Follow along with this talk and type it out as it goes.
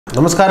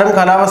നമസ്കാരം.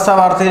 കാലാവസ്ഥാ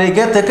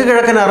വാർത്തയിലേക്ക്. തെക്ക്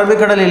കിഴക്കൻ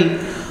അറബിക്കടലിൽ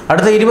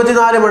അടുത്ത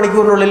 24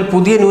 മണിക്കൂറിനുള്ളിൽ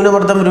പുതിയ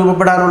ന്യൂനമർദ്ദം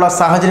രൂപപ്പെടാനുള്ള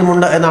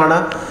സാഹചര്യമുണ്ട് എന്നാണ്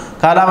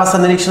കാലാവസ്ഥാ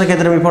നിരീക്ഷണ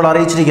കേന്ദ്രം ഇപ്പോൾ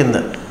അറിയിച്ചിരിക്കുന്നത്.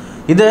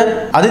 ഇത്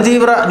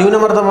അതിതീവ്ര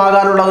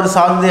ന്യൂനമർദ്ദമാകാനുള്ള ഒരു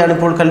സാധ്യതയാണ്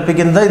ഇപ്പോൾ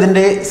കൽപ്പിക്കുന്നത്.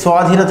 ഇതിന്റെ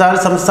സ്വാധീനത്താൽ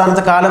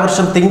സംസ്ഥാനത്ത്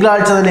കാലവർഷം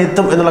തിങ്കളാഴ്ച തന്നെ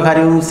എത്തും എന്നുള്ള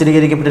കാര്യവും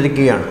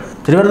സ്ഥിരീകരിക്കപ്പെട്ടിരിക്കുകയാണ്.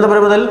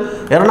 തിരുവനന്തപുരം മുതൽ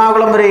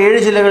എറണാകുളം വരെ 7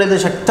 ജില്ലകളിൽ നിന്ന്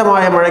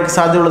ശക്തമായ മഴയ്ക്ക്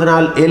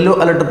സാധ്യതയുള്ളതിനാൽ യെല്ലോ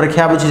അലർട്ട്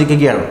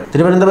പ്രഖ്യാപിച്ചിരിക്കുകയാണ്.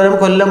 തിരുവനന്തപുരം,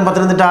 കൊല്ലം,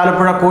 പത്തനംതിട്ട,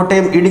 ആലപ്പുഴ,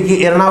 കോട്ടയം, ഇടുക്കി,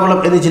 എറണാകുളം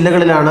എന്നീ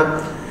ജില്ലകളിലാണ്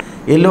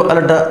യെല്ലോ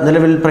അലർട്ട്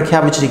നിലവിൽ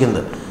പ്രഖ്യാപിച്ചിരിക്കുന്നത്.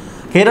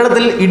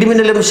 കേരളത്തിൽ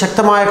ഇടിമിന്നലും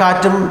ശക്തമായ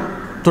കാറ്റും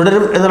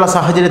തുടരും എന്നുള്ള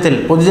സാഹചര്യത്തിൽ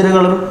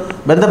പൊതുജനങ്ങളും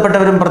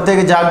ബന്ധപ്പെട്ടവരും പ്രത്യേക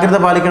ജാഗ്രത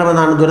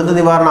പാലിക്കണമെന്നാണ് ദുരന്ത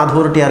നിവാരണ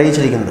അതോറിറ്റി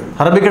അറിയിച്ചിരിക്കുന്നത്.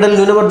 അറബിക്കടലിൽ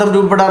ന്യൂനമർദ്ദം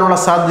രൂപപ്പെടാനുള്ള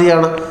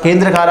സാധ്യതയാണ്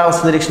കേന്ദ്ര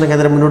കാലാവസ്ഥാ നിരീക്ഷണ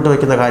കേന്ദ്രം മുന്നോട്ട്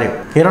വയ്ക്കുന്ന കാര്യം.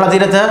 കേരള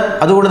തീരത്ത്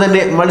അതുകൊണ്ട്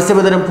തന്നെ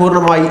മത്സ്യബന്ധനം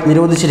പൂർണ്ണമായി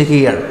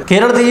നിരോധിച്ചിരിക്കുകയാണ്.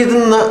 കേരള തീരത്ത്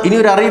നിന്ന്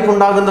ഇനിയൊരു അറിയിപ്പ്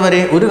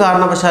ഉണ്ടാകുന്നവരെ ഒരു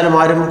കാരണവശാലും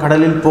ആരും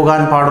കടലിൽ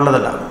പോകാൻ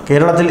പാടുള്ളതല്ല.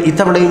 കേരളത്തിൽ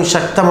ഇത്തവണയും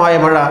ശക്തമായ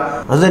മഴ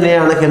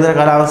അതുതന്നെയാണ് കേന്ദ്ര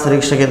കാലാവസ്ഥാ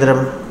നിരീക്ഷണ കേന്ദ്രം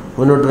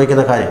മുന്നോട്ട്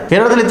വയ്ക്കുന്ന കാര്യം.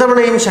 കേരളത്തിൽ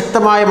ഇത്തവണയും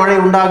ശക്തമായ മഴ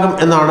ഉണ്ടാകും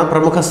എന്നാണ്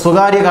പ്രമുഖ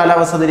സ്വകാര്യ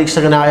കാലാവസ്ഥാ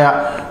നിരീക്ഷകനായ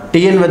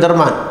TN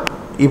വെദർമാൻ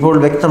ഇപ്പോൾ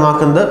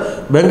വ്യക്തമാക്കുന്നത്.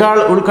 ബംഗാൾ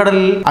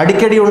ഉൾക്കടലിൽ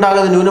അടിക്കടി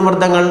ഉണ്ടാകുന്ന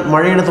ന്യൂനമർദ്ദങ്ങൾ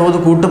മഴയുടെ തോത്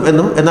കൂട്ടും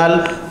എന്നും, എന്നാൽ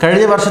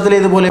കഴിഞ്ഞ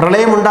വർഷത്തിലേതുപോലെ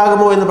പ്രളയം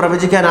ഉണ്ടാകുമോ എന്ന്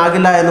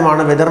പ്രവചിക്കാനാകില്ല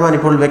എന്നുമാണ് വെദർമാൻ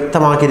ഇപ്പോൾ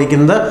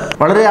വ്യക്തമാക്കിയിരിക്കുന്നത്.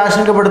 വളരെ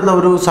ആശങ്കപ്പെടുത്തുന്ന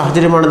ഒരു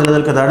സാഹചര്യമാണ്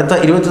നിലനിൽക്കുന്നത്. അടുത്ത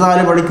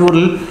 24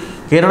 മണിക്കൂറിൽ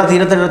കേരള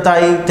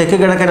തീരത്തിനടുത്തായി തെക്ക്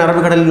കിഴക്കൻ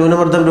അറബിക്കടലിൽ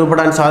ന്യൂനമർദ്ദം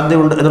രൂപപ്പെടാൻ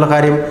സാധ്യതയുണ്ട് എന്നുള്ള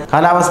കാര്യം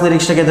കാലാവസ്ഥാ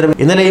നിരീക്ഷണ കേന്ദ്രം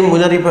ഇന്നലെയും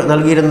മുന്നറിയിപ്പ്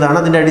നൽകിയിരുന്നതാണ്.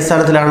 അതിന്റെ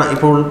അടിസ്ഥാനത്തിലാണ്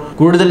ഇപ്പോൾ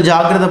കൂടുതൽ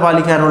ജാഗ്രത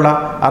പാലിക്കാനുള്ള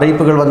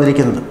അറിയിപ്പുകൾ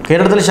വന്നിരിക്കുന്നത്.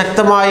 കേരളത്തിൽ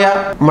ശക്തമായ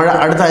മഴ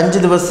അടുത്ത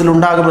 5 ദിവസത്തിൽ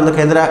ഉണ്ടാകുമെന്ന്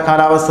കേന്ദ്ര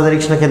കാലാവസ്ഥാ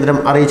നിരീക്ഷണ കേന്ദ്രം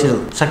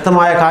അറിയിച്ചിരുന്നു.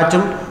 ശക്തമായ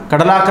കാറ്റും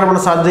കടലാക്രമണ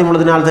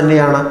സാധ്യതയുള്ളതിനാൽ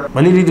തന്നെയാണ്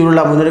വലിയ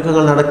രീതിയിലുള്ള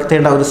മുന്നൊരുക്കങ്ങൾ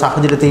നടത്തേണ്ട ഒരു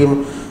സാഹചര്യത്തെയും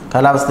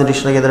കാലാവസ്ഥാ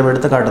നിരീക്ഷണ കേന്ദ്രം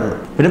എടുത്തു കാട്ടുന്നത്.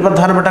 പിന്നെ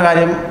പ്രധാനപ്പെട്ട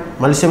കാര്യം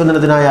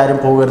മത്സ്യബന്ധനത്തിനായി ആരും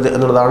പോകരുത്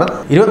എന്നുള്ളതാണ്.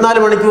 24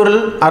 മണിക്കൂറിൽ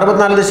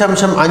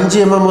 64.5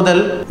 mm മുതൽ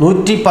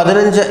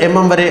 115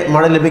 mm വരെ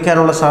മഴ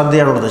ലഭിക്കാനുള്ള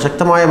സാധ്യതയാണുള്ളത്.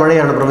 ശക്തമായ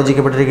മഴയാണ്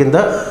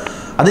പ്രവചിക്കപ്പെട്ടിരിക്കുന്നത്.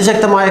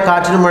 അതിശക്തമായ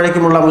കാറ്റിനും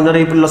മഴയ്ക്കുമുള്ള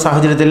മുന്നറിയിപ്പുള്ള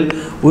സാഹചര്യത്തിൽ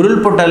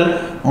ഉരുൾപൊട്ടൽ,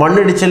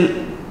 മണ്ണിടിച്ചിൽ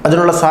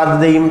അതിനുള്ള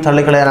സാധ്യതയും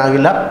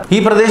തള്ളിക്കളയാനാകില്ല. ഈ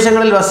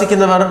പ്രദേശങ്ങളിൽ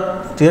വസിക്കുന്നവർ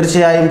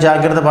തീർച്ചയായും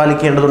ജാഗ്രത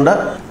പാലിക്കേണ്ടതുണ്ട്.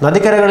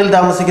 നദിക്കരകളിൽ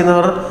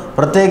താമസിക്കുന്നവർ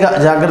പ്രത്യേക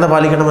ജാഗ്രത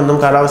പാലിക്കണമെന്നും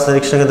കാലാവസ്ഥാ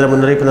നിരീക്ഷണ കേന്ദ്രം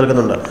മുന്നറിയിപ്പ്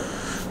നൽകുന്നുണ്ട്.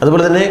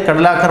 അതുപോലെ തന്നെ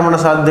കടലാക്രമണ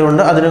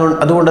സാധ്യതയുണ്ട്.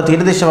 അതുകൊണ്ട്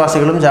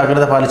തീരദേശവാസികളും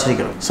ജാഗ്രത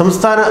പാലിച്ചിരിക്കണം.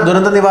 സംസ്ഥാന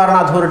ദുരന്ത നിവാരണ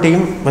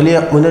അതോറിറ്റിയും വലിയ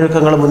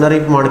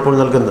മുന്നറിയിപ്പുമാണ് ഇപ്പോൾ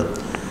നൽകുന്നത്.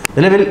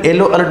 നിലവിൽ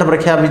യെല്ലോ അലർട്ട്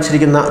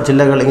പ്രഖ്യാപിച്ചിരിക്കുന്ന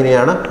ജില്ലകൾ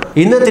ഇങ്ങനെയാണ്.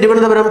 ഇന്ന്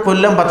തിരുവനന്തപുരം,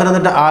 കൊല്ലം,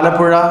 പത്തനംതിട്ട,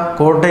 ആലപ്പുഴ,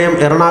 കോട്ടയം,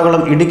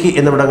 എറണാകുളം, ഇടുക്കി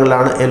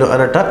എന്നിവിടങ്ങളിലാണ് യെല്ലോ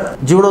അലർട്ട്.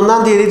 ജൂൺ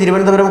 1-ാം തീയതി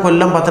തിരുവനന്തപുരം,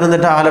 കൊല്ലം,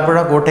 പത്തനംതിട്ട, ആലപ്പുഴ,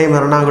 കോട്ടയം,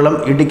 എറണാകുളം,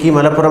 ഇടുക്കി,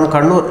 മലപ്പുറം,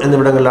 കണ്ണൂർ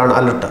എന്നിവിടങ്ങളിലാണ്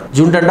അലർട്ട്.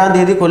 ജൂൺ 2-ാം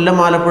തീയതി കൊല്ലം,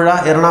 ആലപ്പുഴ,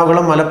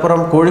 എറണാകുളം,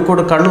 മലപ്പുറം,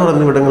 കോഴിക്കോട്, കണ്ണൂർ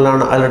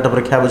എന്നിവിടങ്ങളിലാണ് അലർട്ട്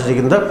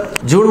പ്രഖ്യാപിച്ചിരിക്കുന്നത്.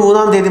 ജൂൺ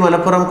 3-ാം തീയതി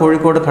മലപ്പുറം,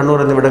 കോഴിക്കോട്, കണ്ണൂർ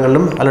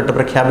എന്നിവിടങ്ങളിലും അലർട്ട്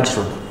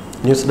പ്രഖ്യാപിച്ചിട്ടുണ്ട്.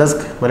 ന്യൂസ്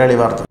ഡെസ്ക്, മലയാളി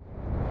വാർത്ത.